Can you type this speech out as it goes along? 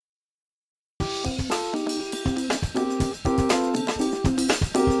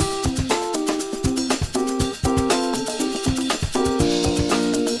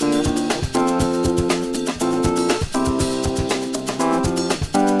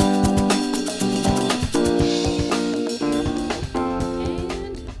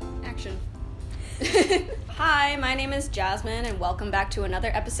Jasmine, and welcome back to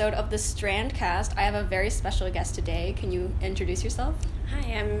another episode of the Strandcast. I have a very special guest today. Can you introduce yourself?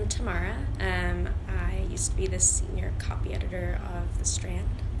 Hi, I'm Tamara. I used to be the senior copy editor of The Strand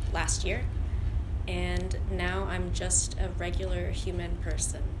last year, and now I'm just a regular human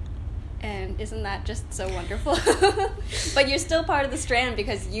person. And isn't that just so wonderful? But you're still part of The Strand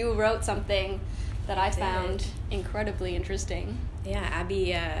because you wrote something that I found incredibly interesting. Yeah,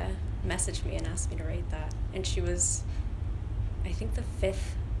 Abby messaged me and asked me to write that. And she was, I think, the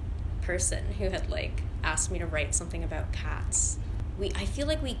fifth person who had, asked me to write something about cats. I feel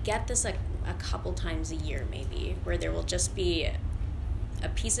like we get this, a couple times a year, maybe, where there will just be a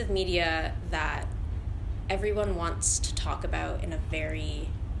piece of media that everyone wants to talk about in a very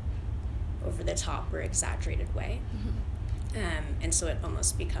over-the-top or exaggerated way. Mm-hmm. And so it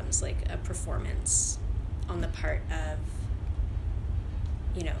almost becomes like a performance on the part of,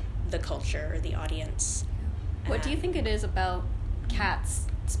 the culture or the audience. What do you think it is about cats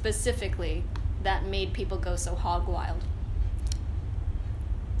specifically that made people go so hog wild?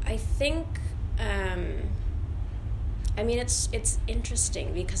 I think, it's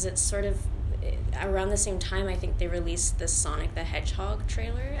interesting because it's sort of around the same time I think they released the Sonic the Hedgehog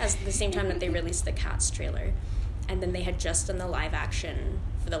trailer, as the same time that they released the Cats trailer. And then they had just done the live action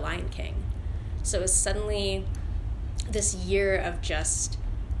for The Lion King. So it was suddenly this year of just,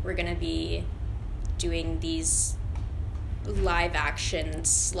 we're going to be doing these live action /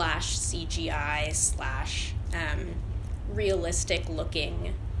 CGI / realistic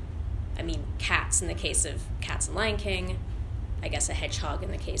looking, cats in the case of Cats and Lion King, I guess a hedgehog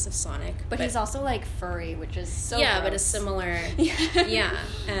in the case of Sonic. But he's also furry, which is so yeah, gross. But a similar yeah. Yeah.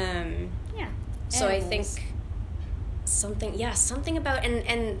 So Animals. I think something about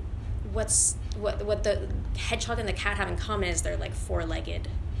and what the hedgehog and the cat have in common is they're four-legged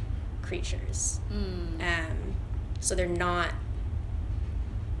creatures. So they're not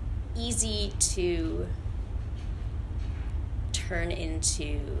easy to turn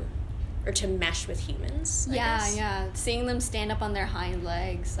into or to mesh with humans. I guess. Seeing them stand up on their hind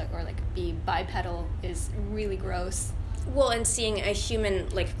legs or be bipedal is really gross. Well, and seeing a human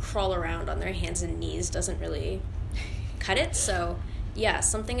crawl around on their hands and knees doesn't really cut it. So yeah,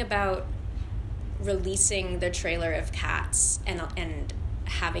 something about releasing the trailer of Cats and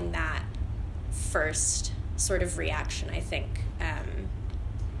having that first sort of reaction, I think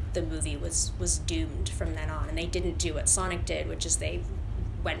the movie was doomed from then on. And they didn't do what Sonic did, which is they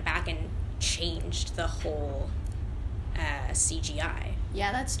went back and changed the whole CGI.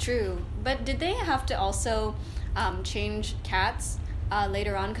 Yeah, that's true. But did they have to also change Cats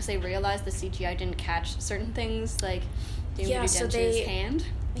later on because they realized the CGI didn't catch certain things, like Dench's hand?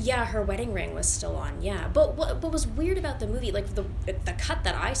 Yeah, her wedding ring was still on, yeah. But what was weird about the movie, the cut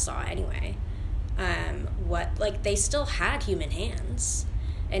that I saw anyway, they still had human hands.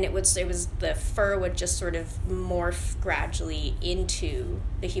 And it was the fur would just sort of morph gradually into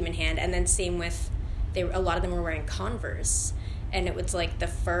the human hand. And then same with, a lot of them were wearing Converse. And it was the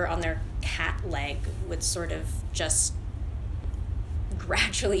fur on their cat leg would sort of just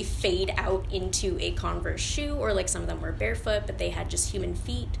gradually fade out into a Converse shoe, or some of them were barefoot, but they had just human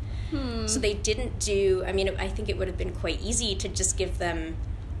feet. So they didn't do, I think it would have been quite easy to just give them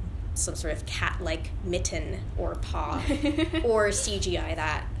some sort of cat-like mitten or paw or CGI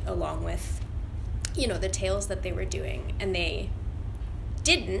that along with, the tails that they were doing. And they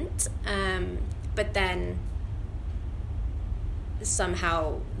didn't, but then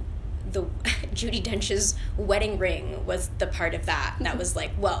somehow the Judi Dench's wedding ring was the part of that was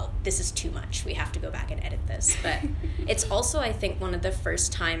well, this is too much. We have to go back and edit this. But it's also, I think, one of the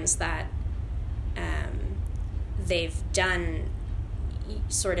first times that they've done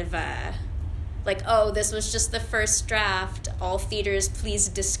sort of this was just the first draft. All theaters, please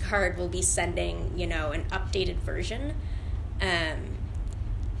discard. We'll be sending, an updated version.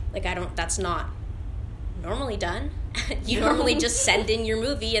 That's not normally done. You normally just send in your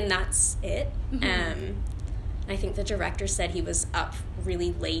movie and that's it. Mm-hmm. I think the director said he was up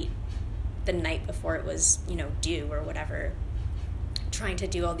really late the night before it was, due or whatever, trying to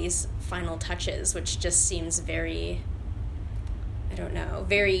do all these final touches, which just seems very, I don't know,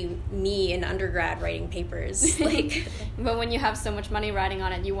 very me in undergrad writing papers. But when you have so much money riding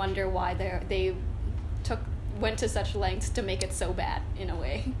on it, you wonder why they went to such lengths to make it so bad in a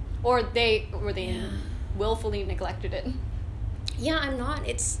way, or they willfully neglected it. Yeah, I'm not.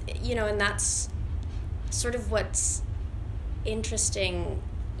 It's and that's sort of what's interesting,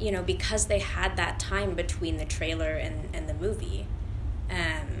 because they had that time between the trailer and the movie.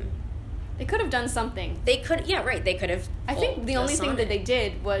 They could have done something. They could, yeah, right. They could have. I think the only thing that they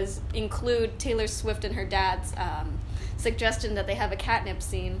did was include Taylor Swift and her dad's suggestion that they have a catnip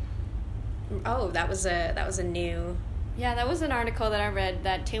scene. Oh, that was a new... Yeah, that was an article that I read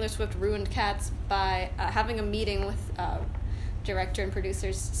that Taylor Swift ruined Cats by having a meeting with director and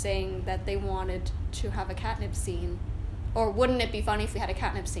producers saying that they wanted to have a catnip scene. Or wouldn't it be funny if we had a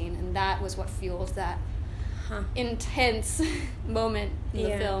catnip scene? And that was what fueled that intense moment in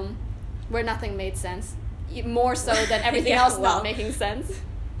the film where nothing made sense. More so than everything else not making sense.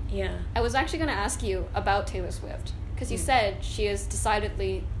 Yeah. I was actually going to ask you about Taylor Swift. Because you said she is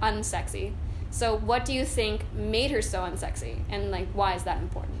decidedly unsexy. So what do you think made her so unsexy? And, like, why is that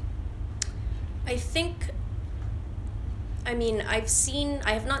important? I think... I mean, I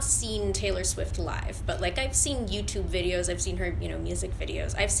have not seen Taylor Swift live, but, like, I've seen YouTube videos, I've seen her, music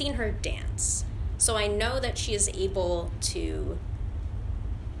videos. I've seen her dance. So I know that she is able to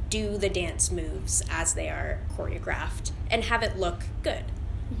do the dance moves as they are choreographed and have it look good.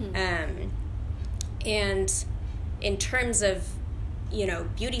 Mm-hmm. And in terms of,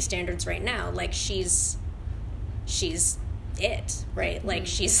 beauty standards right now, like, she's it, right? Mm-hmm. Like,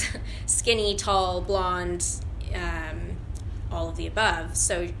 she's skinny, tall, blonde, all of the above.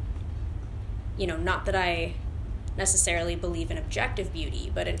 So, not that I necessarily believe in objective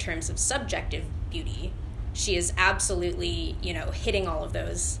beauty, but in terms of subjective beauty, she is absolutely, hitting all of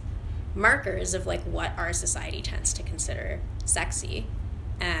those markers of, like, what our society tends to consider sexy.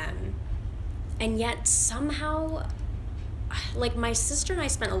 And yet somehow, like, my sister and I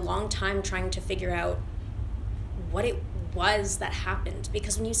spent a long time trying to figure out what it was that happened,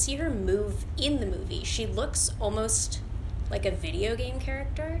 because when you see her move in the movie, she looks almost like a video game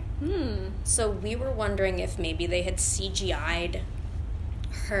character. So we were wondering if maybe they had CGI'd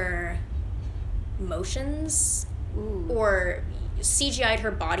her motions or CGI'd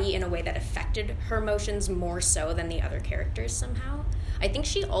her body in a way that affected her motions more so than the other characters somehow. I think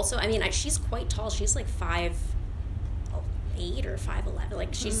she also, she's quite tall. She's like 5'8" or 5'11".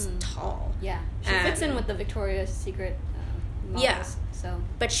 Like, she's tall. Yeah. She fits in with the Victoria's Secret models. Yeah. So.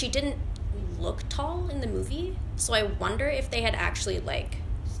 But she didn't look tall in the movie. So I wonder if they had actually, like,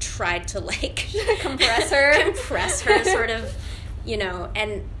 tried to, like... compress her, sort of,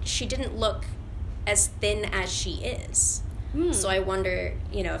 and she didn't look as thin as she is. So I wonder,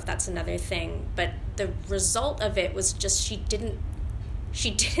 if that's another thing. But the result of it was just she didn't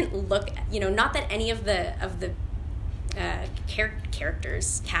look, not that any of the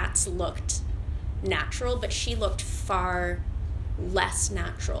characters, cats, looked natural, but she looked far less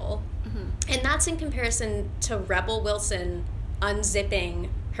natural. Mm-hmm. And that's in comparison to Rebel Wilson unzipping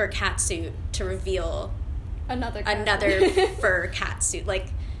her catsuit to reveal another fur catsuit. Like,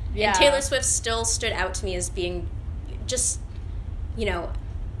 and Taylor Swift still stood out to me as being just,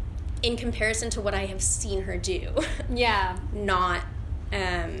 in comparison to what I have seen her do. Yeah. Not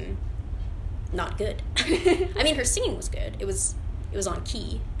good. Her singing was good. It was on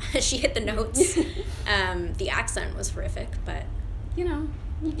key. She hit the notes. The accent was horrific, but...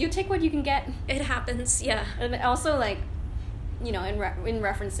 you take what you can get. It happens, yeah. And also, like, in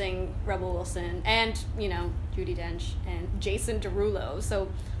referencing Rebel Wilson and, Judi Dench and Jason Derulo. So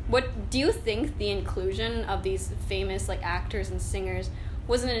what do you think the inclusion of these famous, like, actors and singers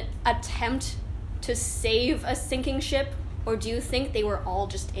was an attempt to save a sinking ship, or do you think they were all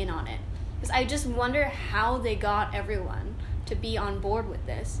just in on it? Because I just wonder how they got everyone to be on board with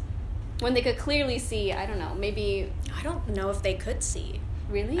this when they could clearly see, I don't know, maybe... I don't know if they could see.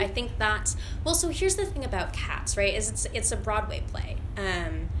 Really? I think that's... Well, so here's the thing about Cats, right, is it's a Broadway play.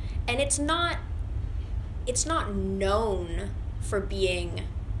 And it's not known for being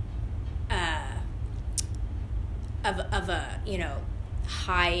of a,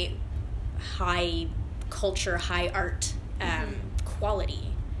 high culture, high art quality.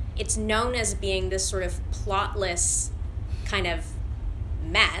 It's known as being this sort of plotless kind of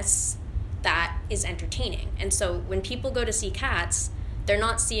mess that is entertaining. And so when people go to see Cats, they're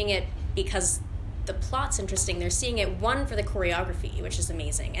not seeing it because the plot's interesting. They're seeing it, one, for the choreography, which is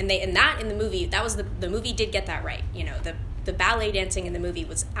amazing. And that in the movie, that was the movie did get that right. The ballet dancing in the movie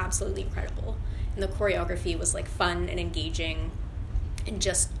was absolutely incredible. And the choreography was, like, fun and engaging and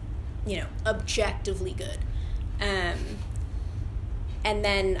just, objectively good. And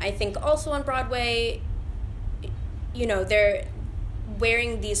then I think also on Broadway, they're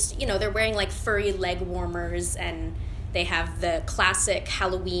wearing these, they're wearing, like, furry leg warmers, and they have the classic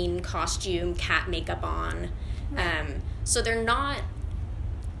Halloween costume, cat makeup on. Right. So they're not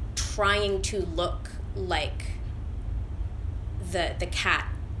trying to look like the cat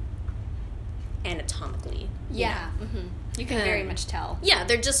anatomically. Yeah. Mm-hmm. You can very much tell. Yeah,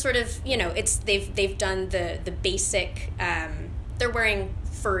 they're just sort of, they've done the basic, they're wearing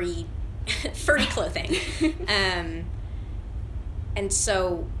furry clothing. And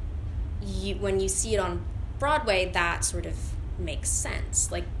so when you see it on Broadway, that sort of makes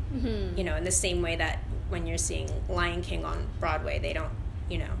sense. Like, you know, in the same way that when you're seeing Lion King on Broadway, they don't,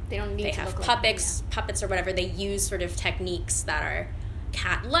 you know, they don't need they to have look puppets or whatever. They use sort of techniques that are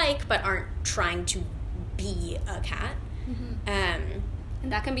cat-like but aren't trying to be a cat. And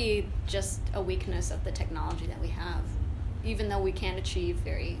that can be just a weakness of the technology that we have. Even though we can't achieve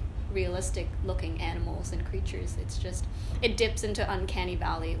very realistic looking animals and creatures, it's just, it dips into uncanny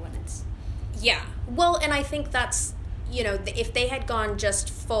valley when it's... Yeah. Well, and I think that's, you know, if they had gone just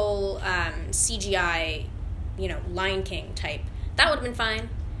full CGI, you know, Lion King type, that would have been fine.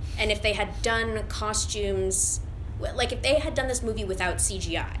 And if they had done costumes, like if they had done this movie without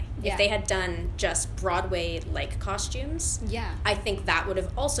CGI, if they had done just Broadway-like costumes, I think that would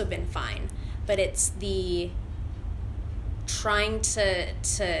have also been fine. But it's the trying to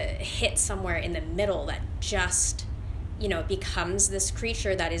hit somewhere in the middle that just, you know, becomes this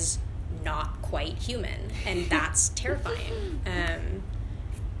creature that is not quite human, and that's terrifying.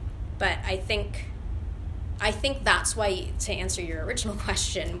 But I think that's why, to answer your original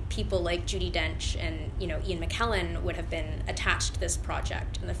question, people like Judi Dench and, you know, Ian McKellen would have been attached to this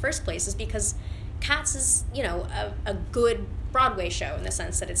project in the first place, is because Cats is, you know, a good Broadway show in the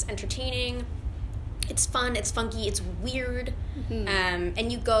sense that it's entertaining, it's fun, it's funky, it's weird,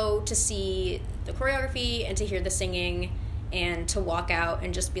 and you go to see the choreography and to hear the singing and to walk out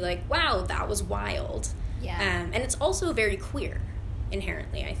and just be like, wow, that was wild. And it's also very queer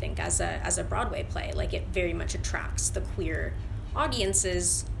inherently, I think, as a Broadway play. Like, it very much attracts the queer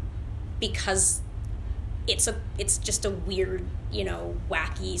audiences because it's just a weird, you know,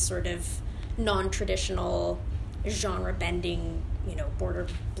 wacky sort of non-traditional, genre bending, you know, border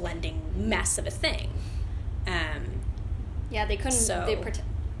blending mess of a thing. They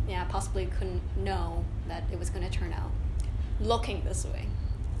couldn't, possibly couldn't know that it was going to turn out looking this way.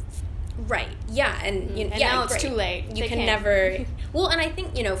 Right. Yeah. And now it's too late. You can never. Well, and I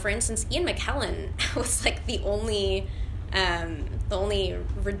think, you know, for instance, Ian McKellen was like the only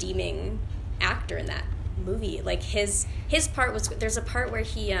redeeming actor in that movie. Like his part was, there's a part where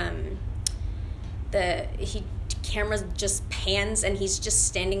camera just pans and he's just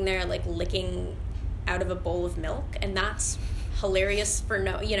standing there like licking out of a bowl of milk, and that's hilarious for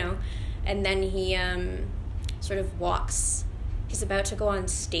you know, and then he sort of walks. He's about to go on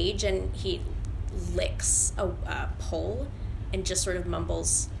stage and he licks a pole and just sort of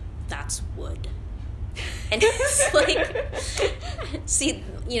mumbles, "That's wood." And it's like, see,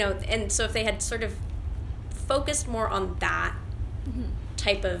 you know, and so if they had sort of focused more on that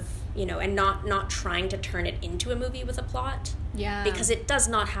type of, you know, and not trying to turn it into a movie with a plot. Yeah. Because it does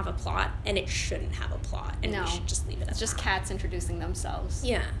not have a plot, and it shouldn't have a plot, and we should just leave it at that. It's just cats introducing themselves.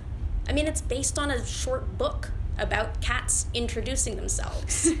 Yeah. I mean, it's based on a short book about cats introducing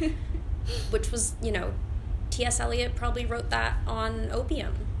themselves, which was, you know, T.S. Eliot probably wrote that on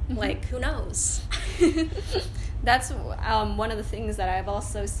opium. Like, who knows? That's one of the things that I've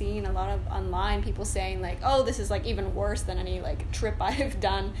also seen a lot of online, people saying, like, oh, this is, like, even worse than any, like, trip I've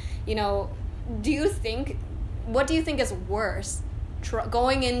done. You know, what do you think is worse?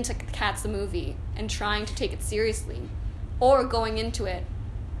 Going into Cats the movie and trying to take it seriously, or going into it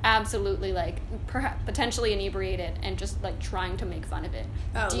absolutely, like, perhaps potentially inebriated and just, like, trying to make fun of it?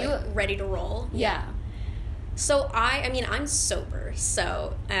 Ready to roll? Yeah. So I mean, I'm sober,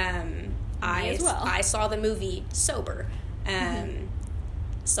 so I saw the movie sober,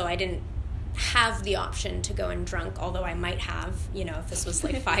 so I didn't have the option to go in drunk, although I might have, you know, if this was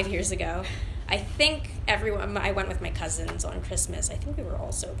like 5 years ago. I think I went with my cousins on Christmas. I think we were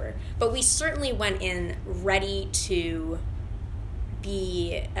all sober, but we certainly went in ready to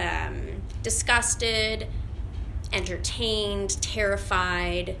be disgusted, entertained,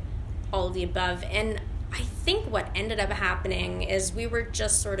 terrified, all of the above. And I think what ended up happening is we were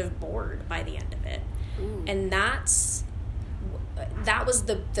just sort of bored by the end of it. Ooh. And that was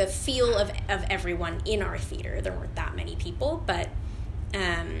the feel of everyone in our theater. There weren't that many people, but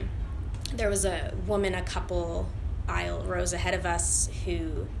there was a woman a couple rows ahead of us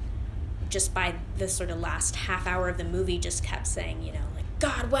who, just by the sort of last half hour of the movie, just kept saying, you know, like,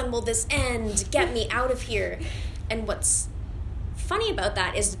 God, when will this end? Get me out of here. And what's funny about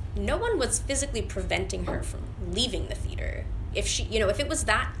that is no one was physically preventing her from leaving the theater. If she, you know, if it was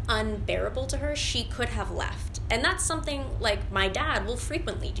that unbearable to her, she could have left. And that's something like my dad will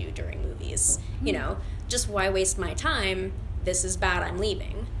frequently do during movies. You know, just why waste my time? This is bad, I'm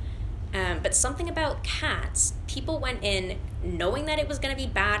leaving. But something about Cats, people went in knowing that it was going to be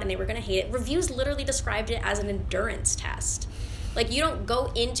bad and they were going to hate it. Reviews literally described it as an endurance test. Like, you don't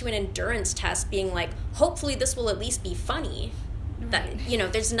go into an endurance test being like, hopefully this will at least be funny. that,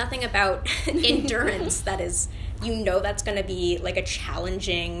 there's nothing about endurance that is, that's going to be like a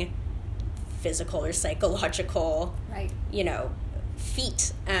challenging physical or psychological, right,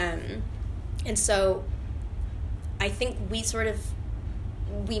 feat. And so I think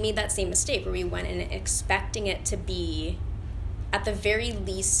we made that same mistake where we went in expecting it to be, at the very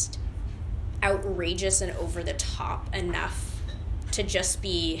least, outrageous and over the top enough to just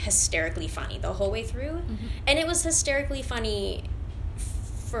be hysterically funny the whole way through. Mm-hmm. And it was hysterically funny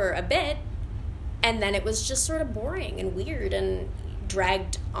for a bit, and then it was just sort of boring and weird and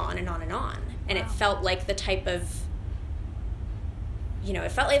dragged on and on and on. And wow. It felt like the type of,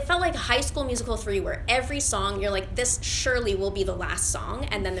 it felt like High School Musical 3, where every song you're like, this surely will be the last song,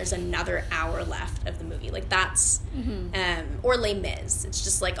 and then there's another hour left of the movie. Like, that's, or Les Mis. It's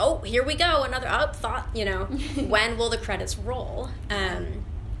just like, oh, here we go, another thought, when will the credits roll?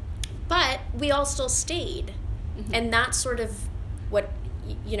 But we all still stayed. Mm-hmm. And that's sort of what,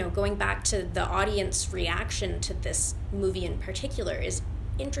 going back to the audience reaction to this movie in particular is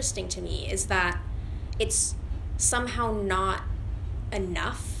interesting to me, is that it's somehow not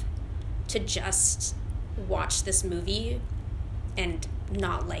enough to just watch this movie and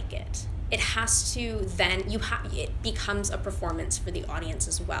not like it. It has to then, it becomes a performance for the audience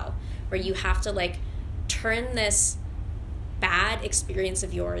as well, where you have to like turn this bad experience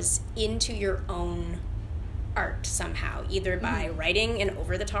of yours into your own art somehow, either by writing an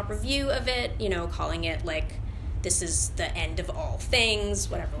over-the-top review of it, calling it like, this is the end of all things,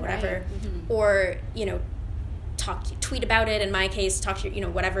 whatever, right. Or, tweet about it, in my case, talk to your,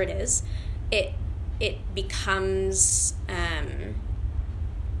 whatever it is, it becomes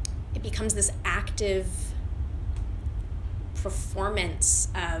this active performance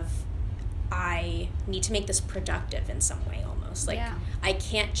of, I need to make this productive in some way almost. Like, yeah. I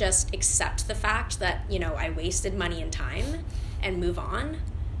can't just accept the fact that, I wasted money and time and move on.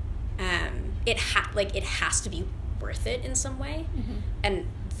 It has to be worth it in some way. Mm-hmm. And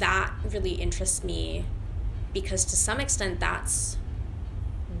that really interests me, because to some extent that's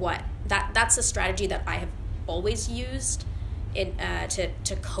a strategy that I have always used in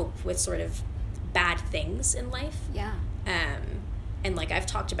to cope with sort of bad things in life. Yeah. And like, I've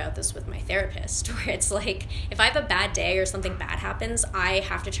talked about this with my therapist, where it's like, if I have a bad day or something bad happens, I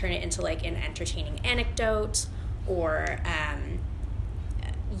have to turn it into like an entertaining anecdote or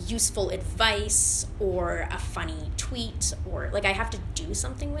useful advice or a funny tweet, or like, I have to do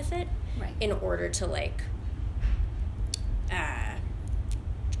something with it, right, in order to like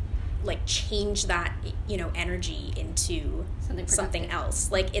change that, energy into something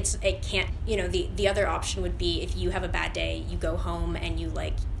else. Like, it can't, the other option would be, if you have a bad day, you go home and you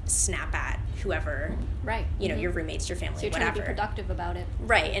like snap at whoever, right, your roommates, your family, so you're whatever. Trying to be productive about it.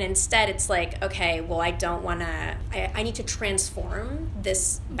 Right. And instead it's like, okay, well, I don't want to, I need to transform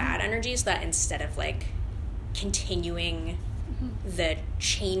this bad energy, so that instead of like continuing the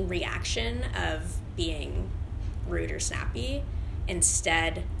chain reaction of being rude or snappy,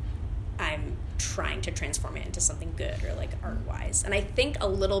 instead I'm trying to transform it into something good, or like art-wise. And I think a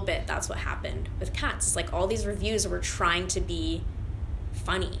little bit that's what happened with Cats. It's like all these reviews were trying to be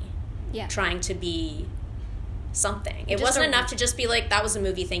funny, trying to be something. It wasn't enough to just be like, that was a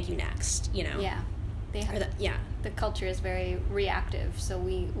movie, thank you, next, Yeah. The culture is very reactive, so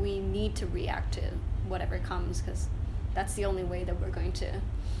we need to react to whatever comes, because that's the only way that we're going to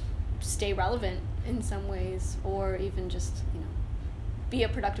stay relevant in some ways, or even just, be a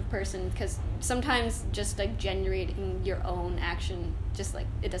productive person, because sometimes just like generating your own action, just like,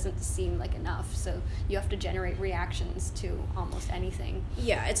 it doesn't seem like enough, so you have to generate reactions to almost anything.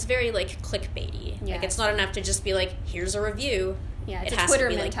 Yeah, it's very like clickbaity. Yeah, like, it's not enough to just be like, here's a review. Yeah, it's it a has Twitter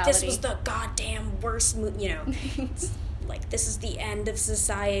to be mentality. Like, this was the goddamn worst movie, like, this is the end of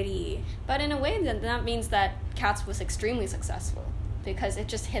society. But in a way, that means that Cats was extremely successful, because it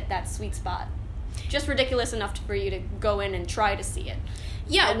just hit that sweet spot. Just ridiculous enough for you to go in and try to see it.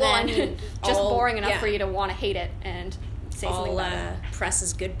 Yeah, and well, then, I mean, just boring enough for you to want to hate it and say something about it. Press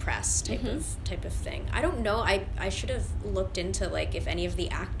is good press type of thing. I don't know. I should have looked into like if any of the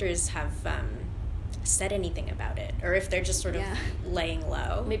actors have said anything about it, or if they're just sort of laying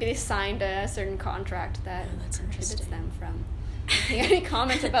low. Maybe they signed a certain contract that prohibits them from making any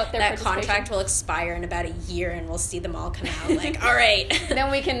comment about their that contract will expire in about a year, and we'll see them all come out like, all right. Then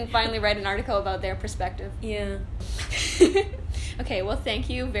we can finally write an article about their perspective. Yeah. Okay, well, thank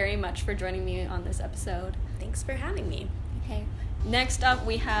you very much for joining me on this episode. Thanks for having me. Okay. Next up,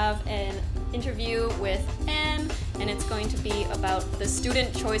 we have an interview with Anne, and it's going to be about the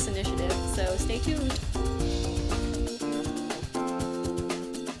Student Choice Initiative, so stay tuned.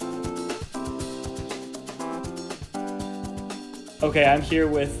 Okay, I'm here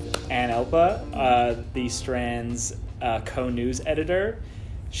with Ann Elpa, the Strand's co-news editor.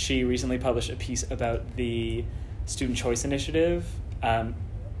 She recently published a piece about the Student Choice Initiative. We're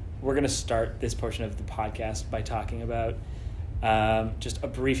going to start this portion of the podcast by talking about just a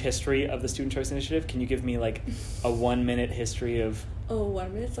brief history of the Student Choice Initiative. Can you give me like a 1-minute history of... Oh,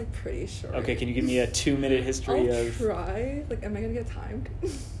 1 minute's like pretty short. Okay, can you give me a 2-minute history I'll of... try. Like, am I going to get timed?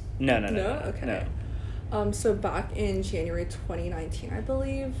 No. Okay. So back in January 2019, I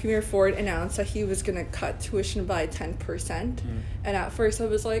believe, Premier Ford announced that he was going to cut tuition by 10%. And at first I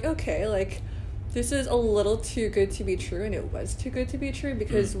was like, okay, like, this is a little too good to be true. And it was too good to be true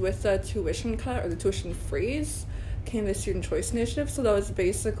because with the tuition cut or the tuition freeze came the Student Choice Initiative. So that was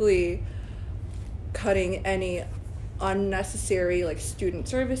basically cutting any unnecessary, like, student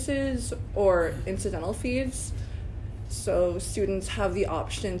services or incidental fees. So students have the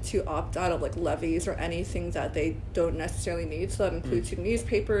option to opt out of like levies or anything that they don't necessarily need. So that includes student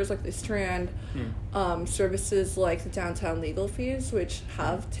newspapers like the Strand, services like the downtown legal fees, which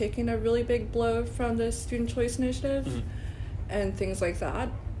have taken a really big blow from the Student Choice Initiative, and things like that.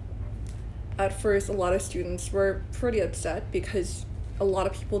 At first, a lot of students were pretty upset because a lot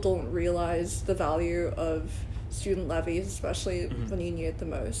of people don't realize the value of student levies, especially when you need it the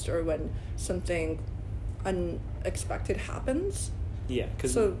most or when something unexpected happens. Yeah,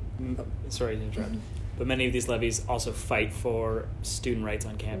 because sorry to interrupt, but many of these levies also fight for student rights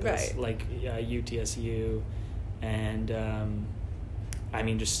on campus, right? Like UTSU, and I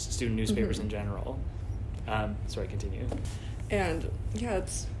mean just student newspapers in general. Sorry, continue. And yeah,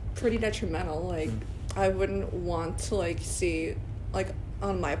 it's pretty detrimental. Like I wouldn't want to like see like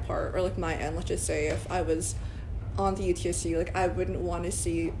on my part or like my end. Let's just say if I was on the UTSU, like I wouldn't want to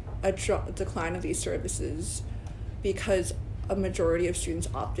see a decline of these services because a majority of students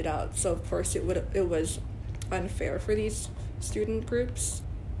opted out. So of course it was unfair for these student groups.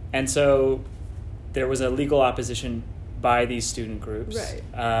 And so there was a legal opposition by these student groups. Right.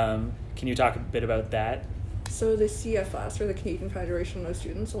 Can you talk a bit about that? So the CFS, or the Canadian Federation of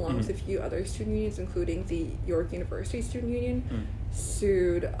Students, along with a few other student unions, including the York University Student Union,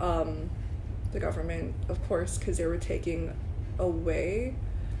 sued the government, of course, because they were taking away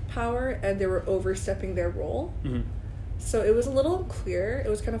power and they were overstepping their role. So it was a little unclear. It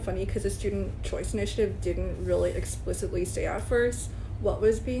was kind of funny because the Student Choice Initiative didn't really explicitly say at first what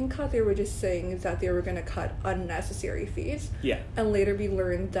was being cut. They were just saying that they were going to cut unnecessary fees. Yeah. And later we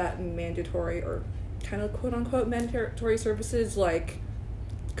learned that mandatory or kind of quote-unquote mandatory services like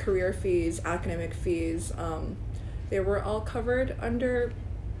career fees, academic fees, they were all covered under,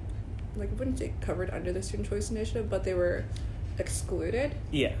 like I wouldn't say covered under the Student Choice Initiative, but they were excluded.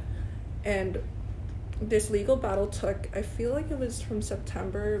 Yeah. And this legal battle took, I feel like it was from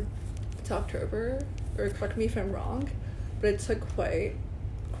September to October, or correct me if I'm wrong, but it took quite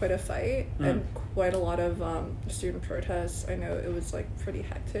a fight and quite a lot of student protests. I know it was like pretty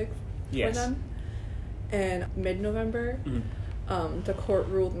hectic for them. And mid-November, the court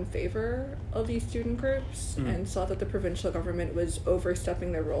ruled in favor of these student groups and saw that the provincial government was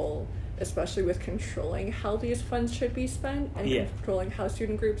overstepping their role, especially with controlling how these funds should be spent and controlling how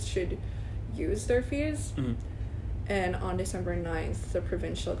student groups should use their fees. And on December 9th, the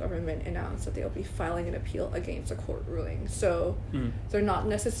provincial government announced that they'll be filing an appeal against the court ruling. So they're not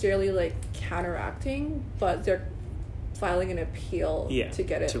necessarily like counteracting, but they're filing an appeal to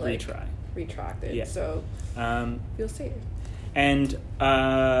get it to like retracted. Yeah. So you'll see. And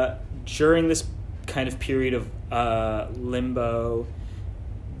during this kind of period of limbo,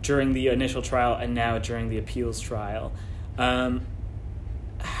 during the initial trial and now during the appeals trial,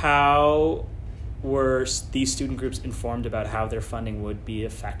 how were these student groups informed about how their funding would be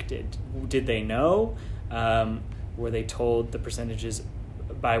affected? Did they know? Were they told the percentages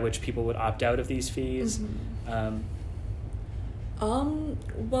by which people would opt out of these fees?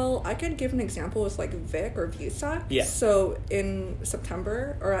 Well, I could give an example with like VIC or VSAC. Yeah. So in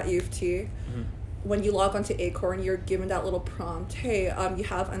September or at U of T, when you log onto Acorn, you're given that little prompt, hey, you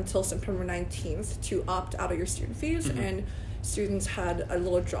have until September 19th to opt out of your student fees, and students had a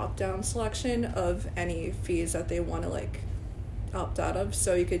little drop-down selection of any fees that they want to like opt out of.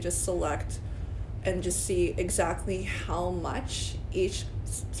 So you could just select and just see exactly how much each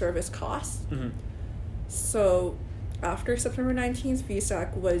service costs. So after September 19th,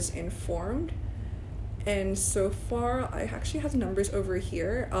 VSAC was informed, and so far I actually have the numbers over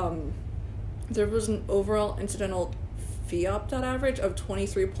here. There was an overall incidental fee opt-out average of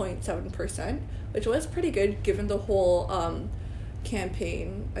 23.7%, which was pretty good given the whole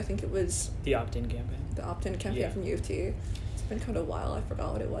campaign. I think it was the opt-in campaign. The opt-in campaign from U of T. It's been kind of a while. I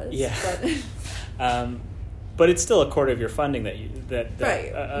forgot what it was. Yeah. But but it's still a quarter of your funding that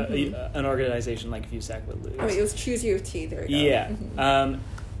Right. An organization like VUSAC would lose. I mean, it was Choose U of T. There you go. Yeah.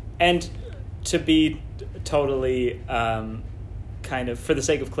 And to be totally kind of, for the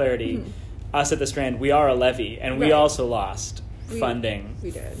sake of clarity, us at the Strand, we are a levy, and we also lost funding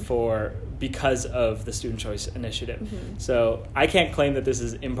we did. because of the Student Choice Initiative. So I can't claim that this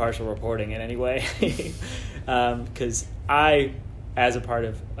is impartial reporting in any way, because I, as a part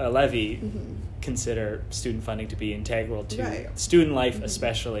of a levy, consider student funding to be integral to student life,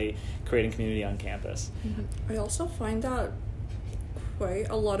 especially creating community on campus. I also find that quite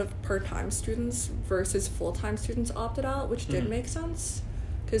a lot of part-time students versus full-time students opted out, which did make sense.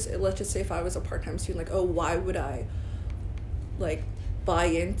 Because let's just say if I was a part-time student, like, oh, why would I, like, buy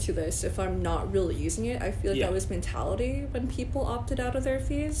into this if I'm not really using it? I feel like that was mentality when people opted out of their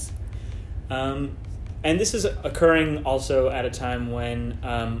fees. And this is occurring also at a time when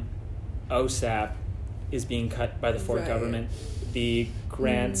OSAP is being cut by the Ford government. The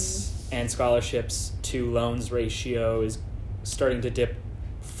grants and scholarships to loans ratio is starting to dip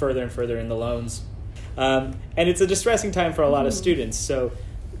further and further in the loans. And it's a distressing time for a lot of students. So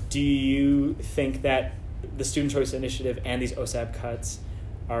do you think that the Student Choice Initiative and these OSAP cuts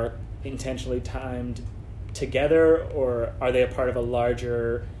are intentionally timed together, or are they a part of a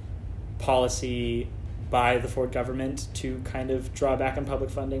larger policy by the Ford government to kind of draw back on public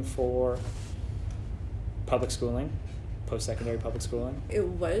funding for public schooling, post-secondary public schooling? It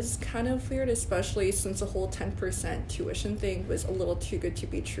was kind of weird, especially since the whole 10% tuition thing was a little too good to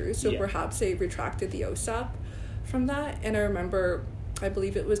be true. So perhaps they retracted the OSAP from that. And I remember, I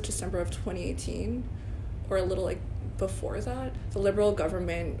believe it was December of 2018, or a little like before that, the Liberal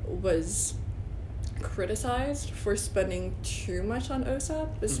government was criticized for spending too much on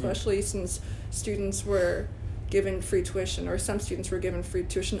OSAP, especially since students were given free tuition, or some students were given free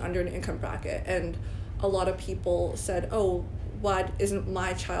tuition under an income bracket. And a lot of people said, oh, why isn't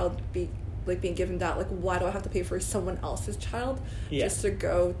my child being given that? Like, why do I have to pay for someone else's child just to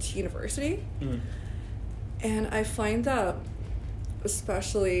go to university? And I find that,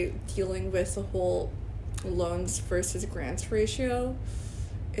 especially dealing with the whole loans versus grants ratio,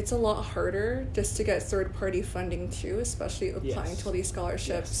 it's a lot harder just to get third-party funding too, especially applying to all these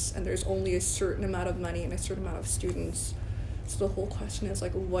scholarships, and there's only a certain amount of money and a certain amount of students. So the whole question is,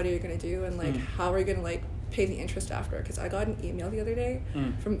 like, what are you going to do, and like how are you going to like pay the interest after? Because I got an email the other day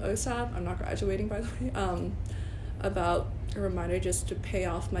from OSAP, I'm not graduating by the way, about a reminder just to pay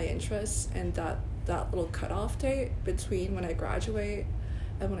off my interest, and that little cutoff date between when I graduate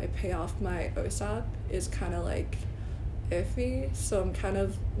and when I pay off my OSAP is kind of like iffy. So I'm kind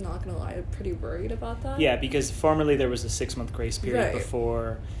of, not gonna lie, pretty worried about that. Yeah, because formerly there was a 6-month grace period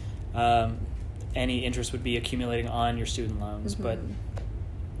before any interest would be accumulating on your student loans, but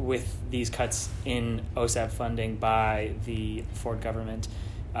with these cuts in OSAP funding by the Ford government,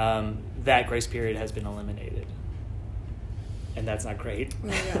 that grace period has been eliminated. And that's not great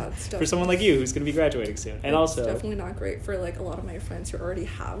for someone like you who's going to be graduating soon. And it's also definitely not great for like a lot of my friends who already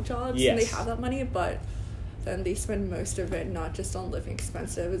have jobs and they have that money, but then they spend most of it not just on living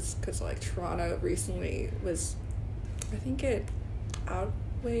expenses, because like Toronto recently was, I think it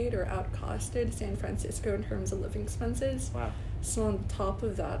outweighed or outcosted San Francisco in terms of living expenses. Wow. So on top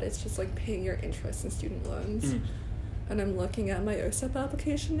of that, it's just like paying your interest in student loans. And I'm looking at my OSAP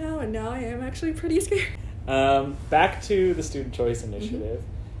application now, and now I am actually pretty scared. Back to the Student Choice Initiative.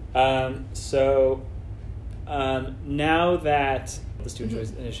 So now that the Student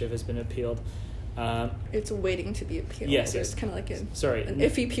Choice Initiative has been appealed, it's waiting to be appealed. Yes, It's kind of like an an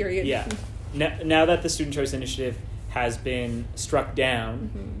iffy period. Yeah. Now that the Student Choice Initiative has been struck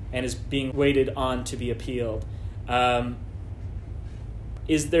down and is being waited on to be appealed,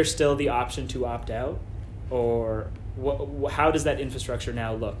 is there still the option to opt out, or how does that infrastructure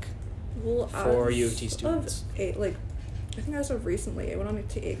now look? Well, for U of T students? I think as of recently, I went on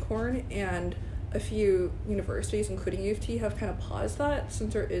to Acorn, and a few universities, including U of T, have kind of paused that,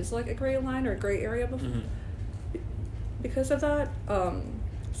 since there is like a gray line or a gray area because of that.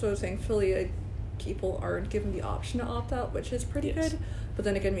 So thankfully, people aren't given the option to opt out, which is pretty good. But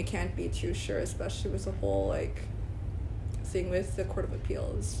then again, we can't be too sure, especially with the whole like thing with the Court of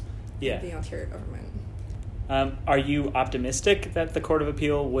Appeals, the Ontario government. Are you optimistic that the Court of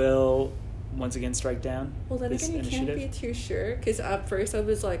Appeal will once again strike down? Well, then again, you can't be too sure, because at first I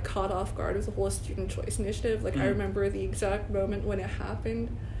was like caught off guard with the whole Student Choice Initiative. Like I remember the exact moment when it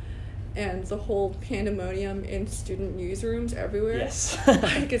happened, and the whole pandemonium in student newsrooms everywhere. Yes.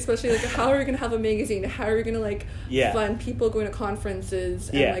 Like especially like, how are we gonna have a magazine? How are we gonna like fund people going to conferences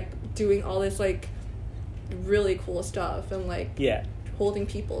and like doing all this like really cool stuff and like holding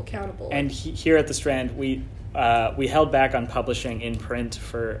people accountable? And here at the Strand, we held back on publishing in print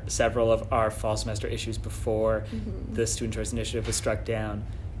for several of our fall semester issues before the Student Choice Initiative was struck down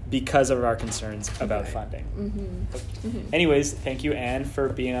because of our concerns about funding. Anyways, thank you, Anne, for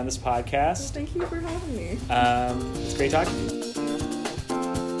being on this podcast. Thank you for having me. It's great talking to you.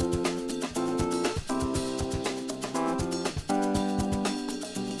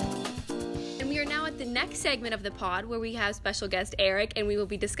 Next segment of the pod where we have special guest Eric and we will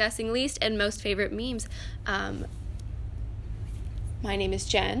be discussing least and most favorite memes. My name is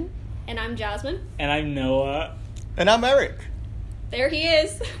Jen. And I'm Jasmine. And I'm Noah. And I'm Eric. There he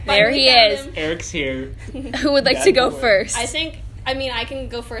is. There he is. Eric's here. Who would like to go first? I can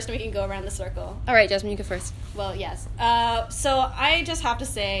go first and we can go around the circle. All right, Jasmine, you go first. Well, yes. So I just have to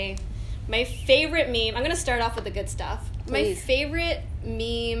say, my favorite meme, I'm going to start off with the good stuff. Please. My favorite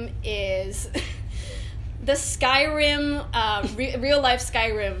meme is the Skyrim, real life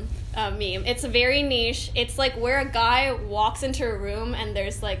Skyrim meme. It's very niche. It's like where a guy walks into a room and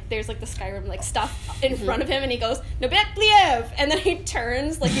there's the Skyrim like stuff in front of him and he goes Nobetliev, and then he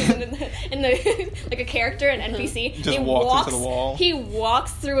turns like he's in the like a character, an NPC. Just walks into the wall. He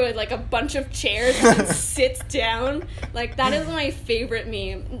walks through a bunch of chairs and sits down. Like that is my favorite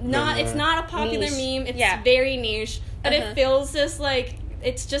meme. It's not a popular Niche. meme. It's very niche, but it feels just like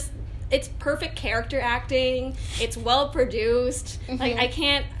it's perfect character acting. It's well produced. Like I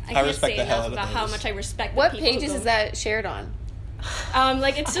can't say enough about how much I respect. What the people pages who is that shared on?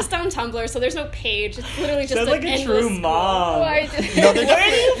 It's just on Tumblr, so there's no page. It's literally just Sounds like a endless true scroll. mom. No, Where do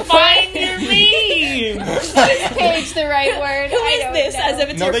you find your memes? Page the right word. Who is this? As if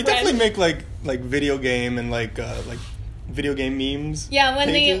it's No, your they friend. definitely make video game and video game memes. Yeah, when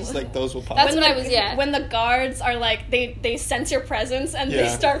pages, those will pop That's up. what I was. Yeah. When the guards are like they sense your presence and they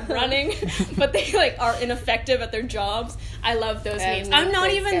Yeah. start running, but they are ineffective at their jobs. I love those memes. not I'm not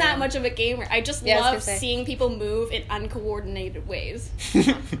played even Skyrim. that much of a gamer. I just Yeah, I was love gonna say. seeing people move in uncoordinated ways.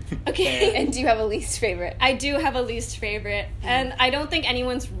 Okay. And do you have a least favorite? I do have a least favorite, and I don't think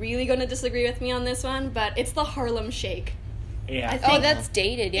anyone's really going to disagree with me on this one, but it's the Harlem Shake. Yeah. I Oh, that's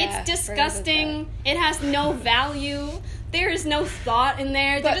dated. Yeah. It's disgusting. It has no value. There is no thought in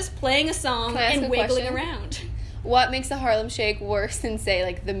there. They're But- just playing a song Can I ask and a wiggling question? around. What makes the Harlem Shake worse than, say,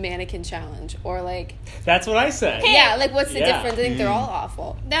 like, the Mannequin Challenge? Or, like... That's what I said. Yeah, like, what's the Yeah. difference? I think they're all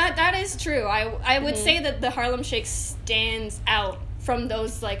awful. That is true. I would say that the Harlem Shake stands out from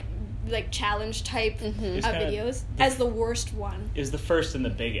those, like challenge type It's kinda videos as the worst one. It was the first and the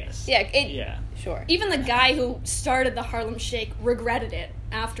biggest. Yeah, Yeah. Sure. Even the guy who started the Harlem Shake regretted it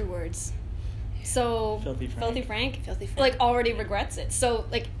afterwards. So Filthy Frank. Filthy Frank. like already regrets it. So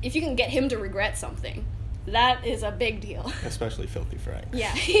like if you can get him to regret something, that is a big deal. Especially Filthy Frank.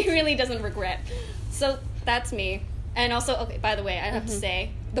 Yeah, he really doesn't regret. So that's me. And also, okay, by the way, I have to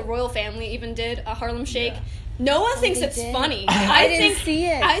say, the royal family even did a Harlem Shake. Yeah. No one thinks they it's did? funny. I didn't think, see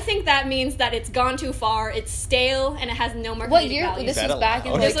it. I think that means that it's gone too far, it's stale, and it has no more What comedic year? value. This Is was that back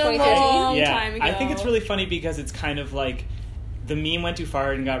in, allowed? like, This was a 2013? long Yeah. time ago. I think it's really funny because it's kind of like the meme went too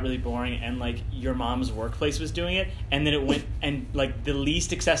far and got really boring, and like your mom's workplace was doing it, and then it went and like the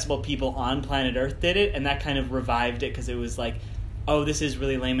least accessible people on planet Earth did it, and that kind of revived it because it was like, oh, this is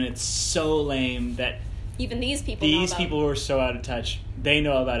really lame, and it's so lame that even these people know these about people who are so out of touch, they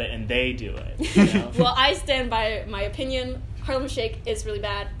know about it and they do it. You know? Well, I stand by my opinion. Harlem Shake is really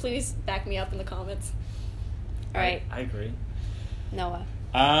bad. Please back me up in the comments. All right. I agree. Noah.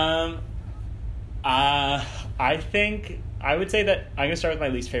 I think I would say that I'm gonna start with my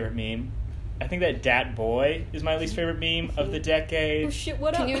least favorite meme. I think that Dat Boy is my least favorite meme of the decade. Oh shit,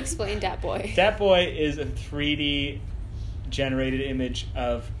 what Can up? you explain Dat Boy? Dat Boy is a 3D generated image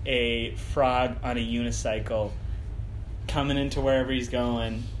of a frog on a unicycle coming into wherever he's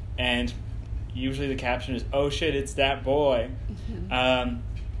going, and usually the caption is, "Oh shit, it's that boy," and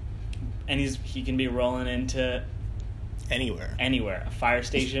he can be rolling into Anywhere. a fire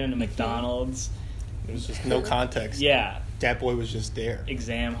station, a McDonald's, There was just no context. yeah, Dat boy was just there.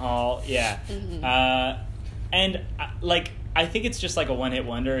 exam hall, yeah, and I think it's just like a one-hit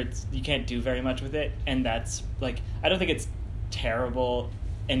wonder. You can't do very much with it, and that's like I don't think it's terrible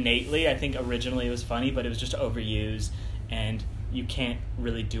innately. I think originally it was funny, but it was just overused, and you can't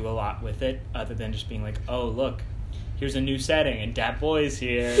really do a lot with it other than just being like, oh look, here's a new setting and Dat Boy's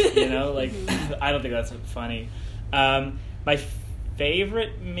here, you know, like I don't think that's funny. My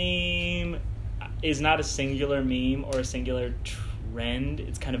favorite meme is not a singular meme or a singular trend.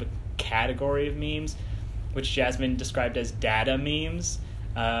 It's kind of a category of memes, which Jasmine described as data memes,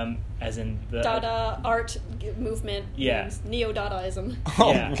 as in the Dada art movement. Yeah. memes, Neo-Dadaism.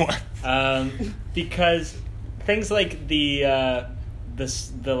 Oh, Yeah. what? Because things like the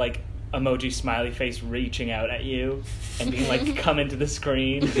like emoji smiley face reaching out at you and being like, come into the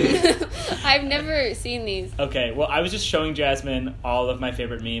screen. I've never seen these. Okay, well, I was just showing Jasmine all of my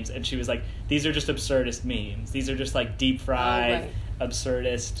favorite memes, and she was like, these are just absurdist memes. These are just, like, deep-fried,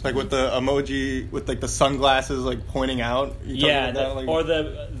 absurdist. Like with the emoji, with, like, the sunglasses, like, pointing out? Yeah, like... or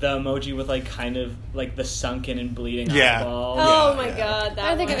the emoji with, like, kind of, like, the sunken and bleeding Yeah. eyeball. Oh, my God. I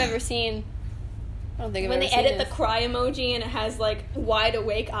don't think I've ever seen... When they edit the cry emoji and it has, like, wide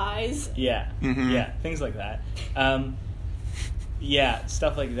awake eyes. Yeah. Mm-hmm. Yeah, things like that. Yeah,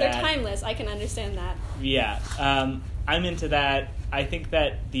 stuff like that. They're timeless. I can understand that. Yeah. I'm into that. I think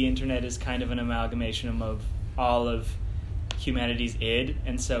that the internet is kind of an amalgamation of all of humanity's id,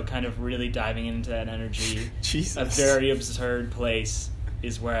 and so kind of really diving into that energy, Jesus. a very absurd place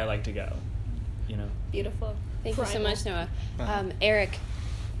is where I like to go. You know? Beautiful. Thank you so Primal. much, Noah. Eric,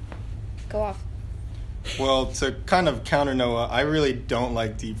 go off. Well, to kind of counter Noah, I really don't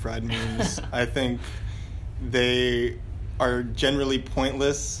like deep fried memes. I think they are generally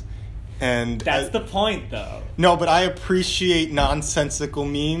pointless, and That's the point, though. no, but I appreciate nonsensical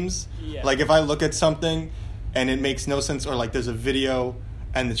memes. Yeah. Like if I look at something and it makes no sense, or like there's a video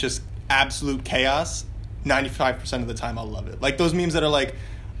and it's just absolute chaos, 95% of the time I'll love it. Like those memes that are like,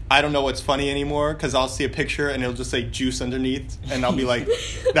 I don't know what's funny anymore because I'll see a picture and it'll just say juice underneath and I'll be like,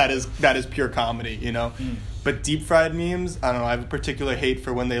 that is pure comedy, you know? But deep fried memes, I don't know, I have a particular hate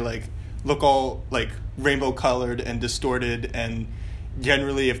for when they like look all like rainbow colored and distorted, and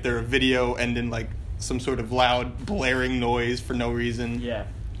generally if they're a video and in like some sort of loud blaring noise for no reason. Yeah.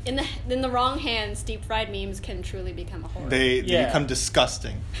 In the wrong hands, deep fried memes can truly become a horror. They Yeah. become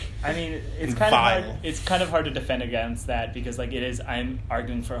disgusting. I mean, it's And kind vile. of hard. It's kind of hard to defend against that because, like, it is. I'm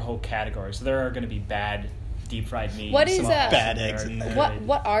arguing for a whole category, so there are going to be bad deep fried memes. What is some bad that eggs are in there? good.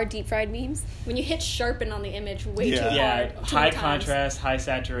 What are deep fried memes? When you hit sharpen on the image way Yeah. too Yeah, hard, too high many times, contrast, high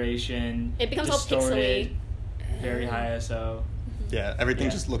saturation. It becomes all distorted, pixely. very high ISO. Yeah, everything Yeah.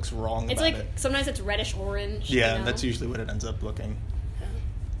 just looks wrong It's about like it. sometimes it's reddish orange. Yeah, you know? that's usually what it ends up looking.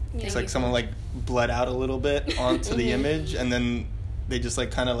 You It's know, like someone like bled out a little bit onto the image, and then they just like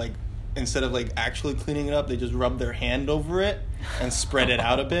kind of like, instead of like actually cleaning it up, they just rub their hand over it and spread it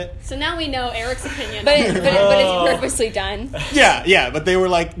out a bit. So now we know Eric's opinion. But Oh. it's purposely done. Yeah, but they were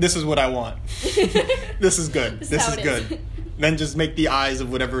like, this is what I want. This is good. This is This how is it good. is. Then just make the eyes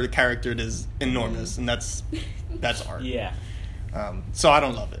of whatever character it is enormous, and that's art. Yeah, So I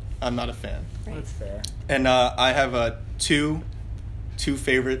don't love it. I'm not a fan. that's fair. And I have two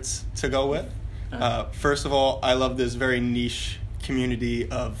favorites to go with. First of all, I love this very niche community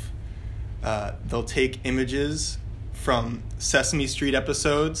of they'll take images from Sesame Street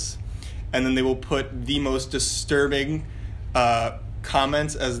episodes, and then they will put the most disturbing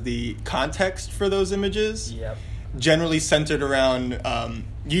comments as the context for those images. Yep. Generally centered around,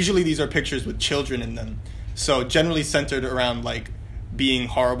 usually these are pictures with children in them, so generally centered around like being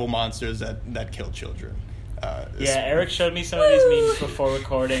horrible monsters that kill children. Yeah, Eric showed me some of these memes before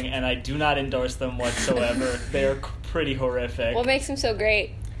recording, and I do not endorse them whatsoever. They are pretty horrific. What makes them so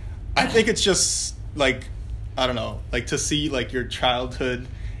great? I think it's just like, I don't know, like to see like your childhood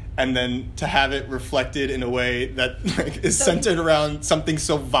and then to have it reflected in a way that like is centered around something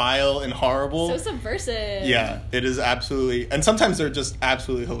so vile and horrible. So subversive. Yeah, it is absolutely, and sometimes they're just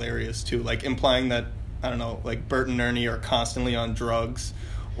absolutely hilarious too, like implying that, I don't know, like Bert and Ernie are constantly on drugs,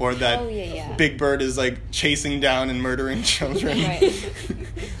 or that Oh, yeah. Big Bird is like chasing down and murdering children. Right.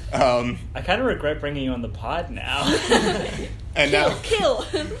 I kind of regret bringing you on the pod now. And Kill.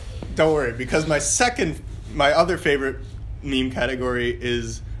 don't worry, because my other favorite meme category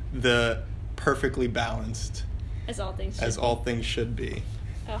is the perfectly balanced, As all things should. as all things should be.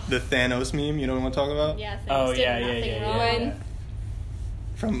 Oh. The Thanos meme, you know what I'm talking about? Yeah, things Oh, did yeah, nothing yeah.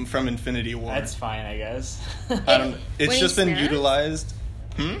 wrong. From Infinity War. That's fine, I guess. I don't. It's When he just been snaps? utilized.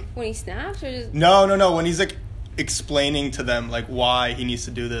 When he snaps, or just No. When he's like explaining to them like why he needs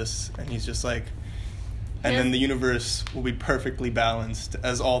to do this, and he's just like, and then the universe will be perfectly balanced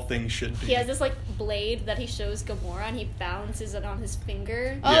as all things should be. He has this like blade that he shows Gamora, and he balances it on his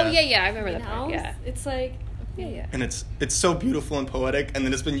finger. oh Yeah. yeah, I remember You that know? part. Yeah, It's like yeah. And it's so beautiful and poetic, and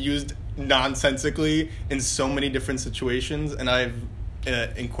then it's been used nonsensically in so many different situations, and I've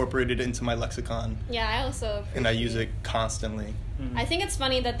incorporated it into my lexicon, yeah. I also and I use appreciate it constantly. I think it's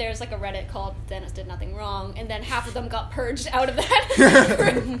funny that there's like a Reddit called Thanos did nothing wrong, and then half of them got purged out of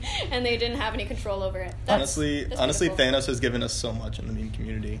that, and they didn't have any control over it. Honestly, beautiful. Thanos has given us so much in the meme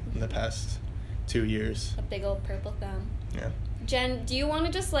community in the past 2 years. A big old purple thumb. Yeah. Jen, do you want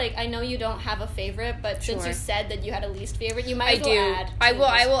to just like? I know you don't have a favorite, but since you Sure. said that you had a least favorite, you might I as well do. add. I to will.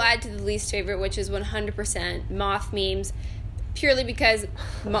 this. I will add to the least favorite, which is 100% moth memes. purely because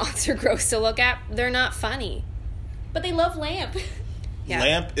moths are gross to look at. They're not funny. But they love Lamp. Yeah.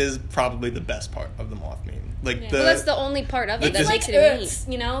 Lamp is probably the best part of the moth meme. Like Yeah. the Well, that's the only part of it It's that It's makes like it a meme.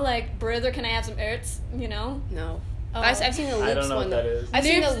 Ertz, you know, like, brother, can I have some Ertz, you know? No. Oh. I've seen the loops I don't know one. what that is. I've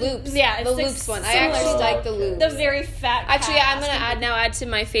seen the Loops- loops. yeah, it's the like loops one. I similar actually to like the that. loops. The very fat Actually, cat I'm gonna asking add to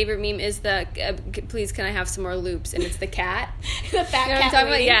my favorite meme is the please can I have some more loops, and it's the cat. the fat You know what I'm cat talking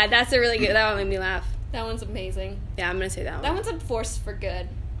about? lady. Yeah, that's a really good. That one made me laugh. That one's amazing. Yeah, I'm gonna say that one. That one's a force for good.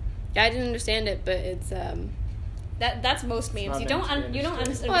 Yeah, I didn't understand it, but it's That's most memes. not You don't meant to be you don't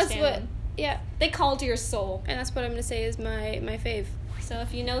understood. understand well, that's what. them. Yeah, They call to your soul. and that's what I'm gonna say is my fave. So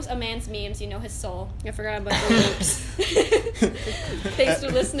if you know a man's memes, you know his soul. I forgot about the loops. Thanks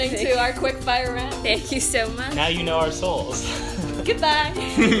for listening to our quick fire round. Thank you so much. Now you know our souls.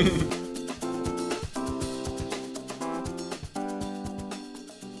 Goodbye.